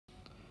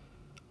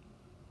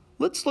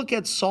Let's look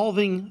at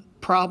solving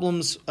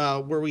problems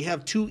where we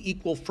have two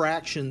equal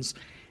fractions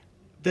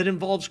that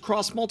involves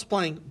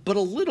cross-multiplying, but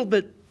a little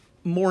bit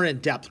more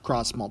in-depth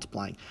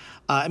cross-multiplying.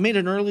 I made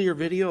an earlier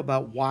video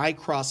about why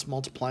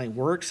cross-multiplying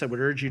works. I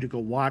would urge you to go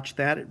watch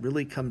that. It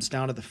really comes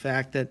down to the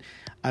fact that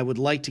I would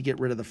like to get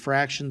rid of the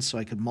fractions so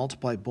I could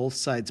multiply both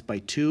sides by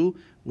 2,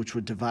 which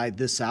would divide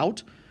this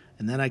out.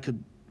 And then I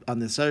could, on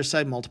this other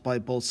side, multiply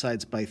both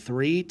sides by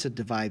 3 to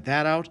divide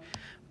that out.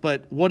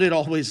 But what it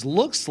always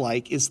looks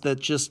like is that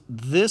just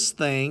this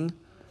thing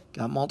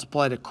got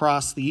multiplied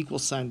across the equal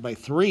sign by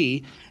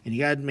 3, and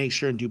you got to make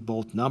sure and do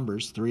both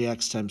numbers.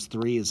 3x times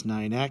 3 is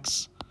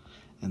 9x,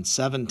 and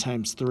 7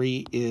 times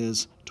 3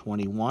 is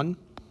 21,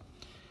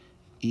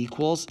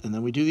 equals, and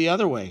then we do the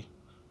other way,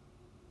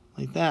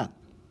 like that.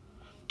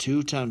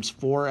 2 times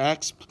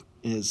 4x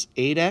is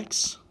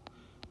 8x,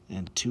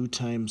 and 2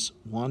 times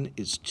 1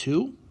 is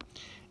 2.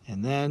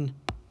 And then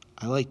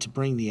I like to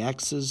bring the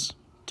x's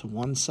to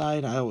one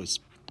side. I always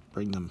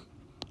bring them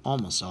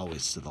almost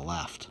always to the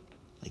left,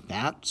 like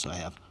that. So I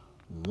have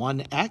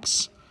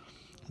 1x,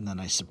 and then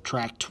I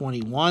subtract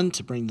 21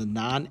 to bring the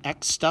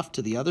non-x stuff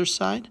to the other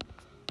side,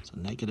 so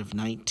negative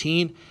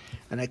 19.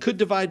 And I could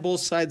divide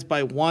both sides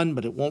by 1,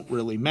 but it won't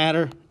really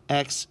matter.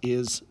 X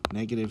is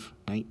negative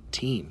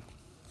 19.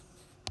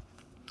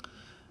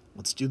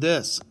 Let's do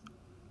this.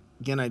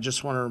 Again, I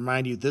just want to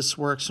remind you, this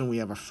works when we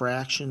have a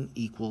fraction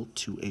equal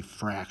to a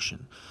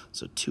fraction.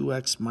 So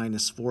 2x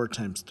minus 4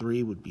 times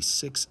 3 would be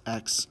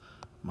 6x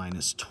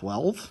minus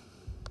 12.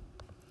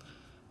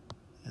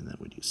 And then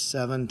we do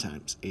 7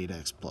 times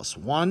 8x plus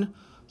 1,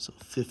 so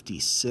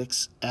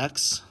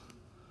 56x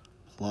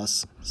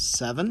plus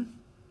 7.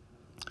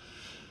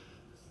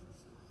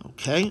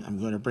 Okay, I'm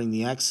going to bring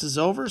the x's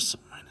over, so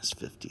minus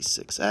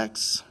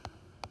 56x.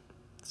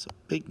 It's a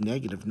big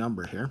negative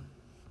number here.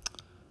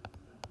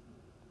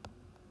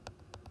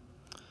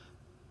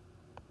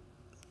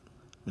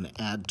 I'm going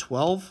to add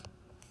 12.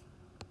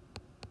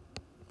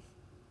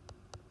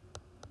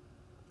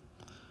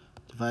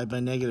 Divide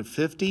by negative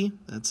 50.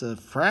 That's a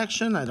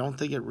fraction. I don't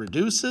think it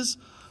reduces.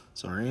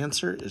 So our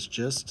answer is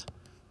just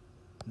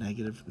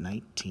negative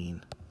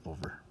 19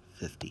 over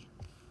 50.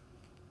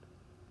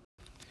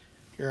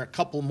 Here are a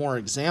couple more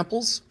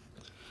examples.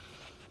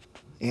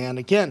 And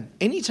again,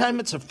 anytime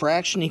it's a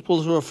fraction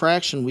equal to a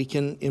fraction, we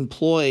can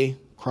employ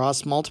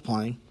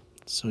cross-multiplying.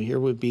 So here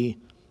would be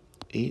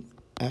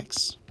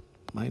 8x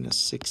minus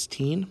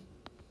 16.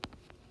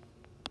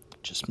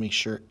 Just make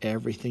sure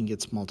everything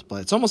gets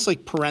multiplied. It's almost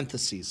like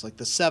parentheses, like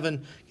the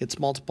 7 gets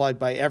multiplied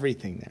by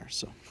everything there.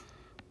 So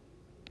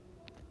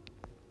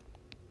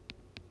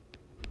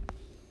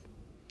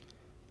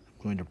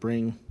I'm going to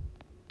bring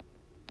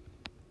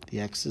the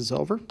x's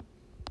over.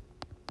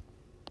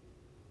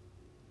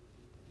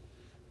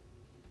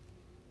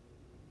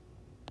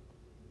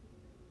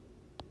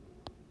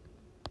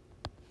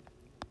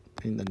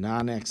 Bring the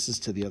non-x's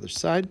to the other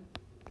side.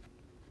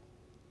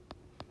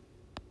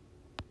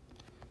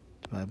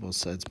 Divide both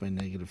sides by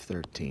negative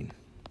 13.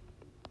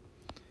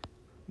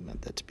 I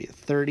meant that to be a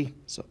 30.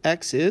 So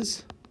x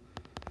is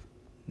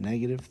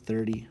negative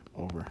 30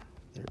 over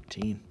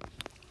 13.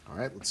 All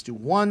right, let's do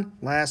one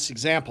last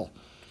example.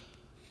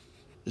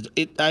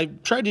 I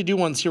tried to do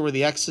ones here where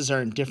the x's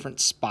are in different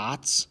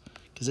spots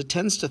because it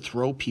tends to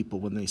throw people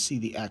when they see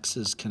the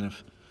x's kind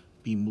of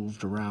be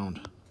moved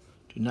around.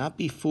 Do not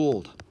be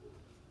fooled.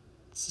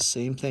 It's the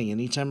same thing.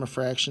 Anytime a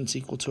fraction is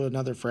equal to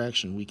another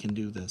fraction, we can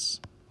do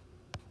this.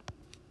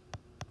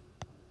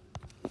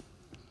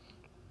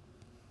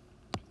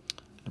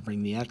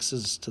 Bring the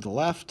x's to the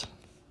left.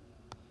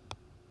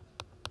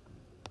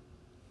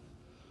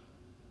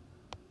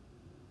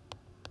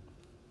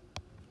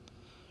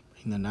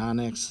 Bring the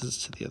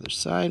non-x's to the other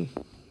side.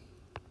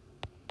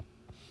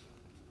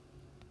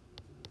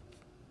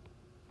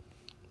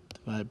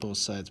 Divide both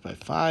sides by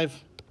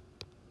 5.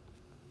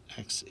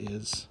 X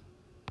is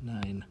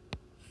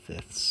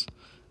 9/5.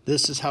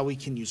 This is how we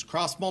can use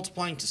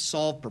cross-multiplying to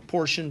solve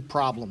proportion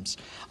problems.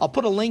 I'll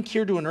put a link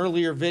here to an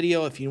earlier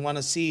video if you want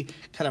to see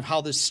kind of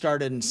how this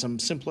started and some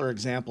simpler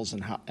examples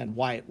and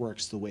why it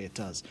works the way it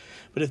does.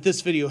 But if this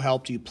video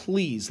helped you,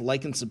 please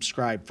like and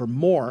subscribe for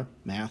more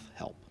math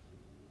help.